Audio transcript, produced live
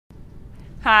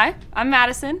Hi, I'm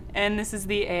Madison, and this is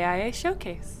the AiA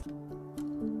Showcase.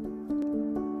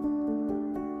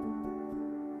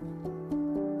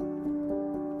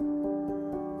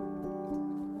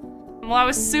 Well, I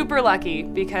was super lucky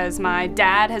because my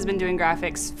dad has been doing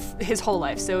graphics his whole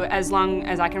life, so as long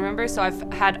as I can remember, so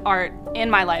I've had art in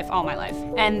my life, all my life.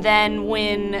 And then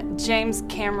when James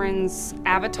Cameron's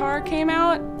Avatar came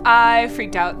out, I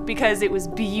freaked out because it was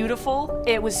beautiful.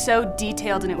 It was so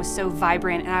detailed and it was so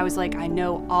vibrant, and I was like, I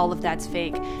know all of that's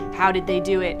fake. How did they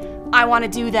do it? I want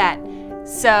to do that.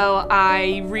 So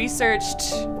I researched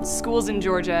schools in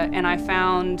Georgia, and I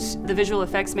found the visual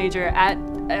effects major at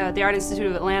the Art Institute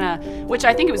of Atlanta, which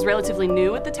I think it was relatively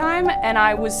new at the time, and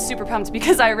I was super pumped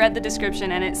because I read the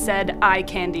description and it said eye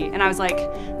candy, and I was like,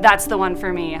 that's the one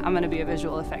for me. I'm gonna be a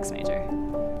visual effects major.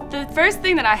 The first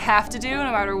thing that I have to do,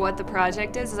 no matter what the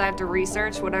project is I have to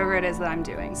research whatever it is that I'm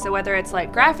doing. So whether it's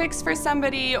like graphics for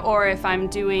somebody, or if I'm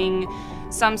doing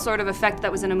some sort of effect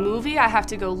that was in a movie, I have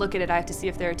to go look at it. I have to see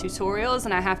if there are tutorials,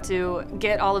 and I have to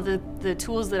get all of the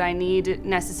tools that I need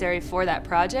necessary for that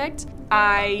project.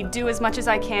 I do as much as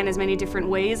I can, as many different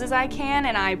ways as I can,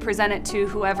 and I present it to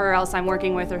whoever else I'm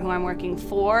working with or who I'm working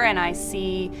for, and I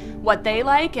see what they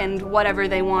like and whatever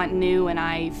they want new, and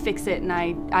I fix it, and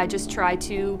I just try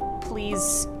to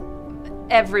please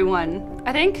everyone.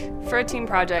 I think for a team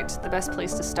project, the best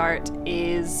place to start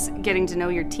is getting to know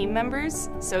your team members.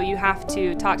 So you have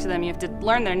to talk to them, you have to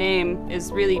learn their name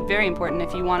is really very important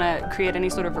if you want to create any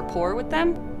sort of rapport with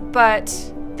them.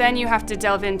 But then you have to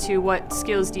delve into what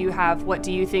skills do you have, what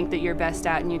do you think that you're best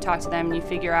at, and you talk to them and you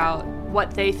figure out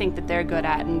what they think that they're good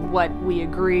at and what we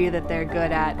agree that they're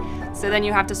good at. So then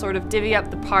you have to sort of divvy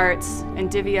up the parts and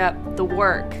divvy up the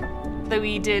work.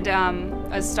 We did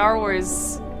a Star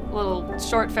Wars little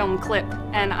short film clip,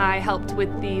 and I helped with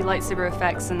the lightsaber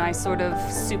effects, and I sort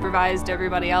of supervised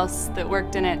everybody else that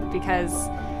worked in it because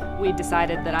we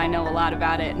decided that I know a lot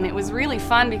about it. And it was really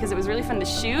fun because it was really fun to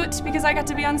shoot because I got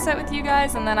to be on set with you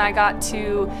guys, and then I got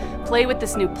to play with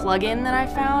this new plugin that I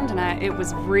found, and it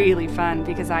was really fun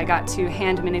because I got to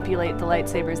hand manipulate the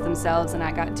lightsabers themselves, and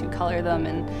I got to color them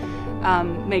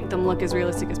and make them look as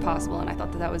realistic as possible, and I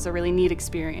thought that that was a really neat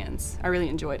experience. I really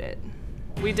enjoyed it.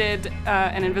 We did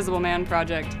an Invisible Man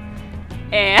project,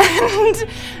 and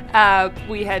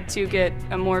we had to get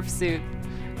a morph suit.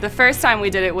 The first time we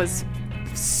did it was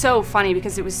so funny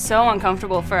because it was so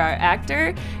uncomfortable for our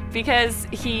actor because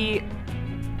he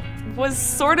was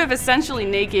sort of essentially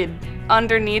naked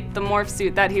underneath the morph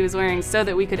suit that he was wearing so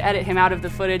that we could edit him out of the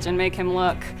footage and make him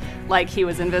look like he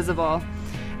was invisible.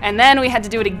 And then we had to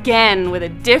do it again with a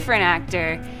different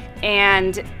actor,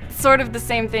 and sort of the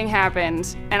same thing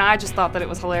happened, and I just thought that it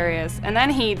was hilarious. And then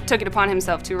he took it upon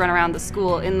himself to run around the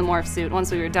school in the morph suit once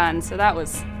we were done, so that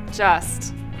was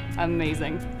just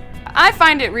amazing. I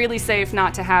find it really safe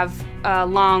not to have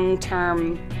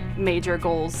long-term major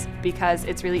goals because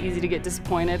it's really easy to get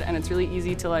disappointed, and it's really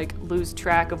easy to like lose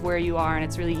track of where you are, and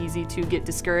it's really easy to get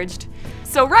discouraged.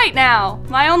 So right now,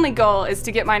 my only goal is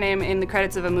to get my name in the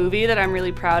credits of a movie that I'm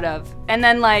really proud of, and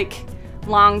then like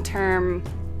long-term,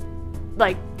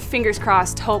 like fingers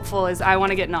crossed, hopeful is I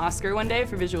want to get an Oscar one day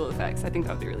for visual effects. I think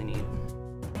that would be really neat.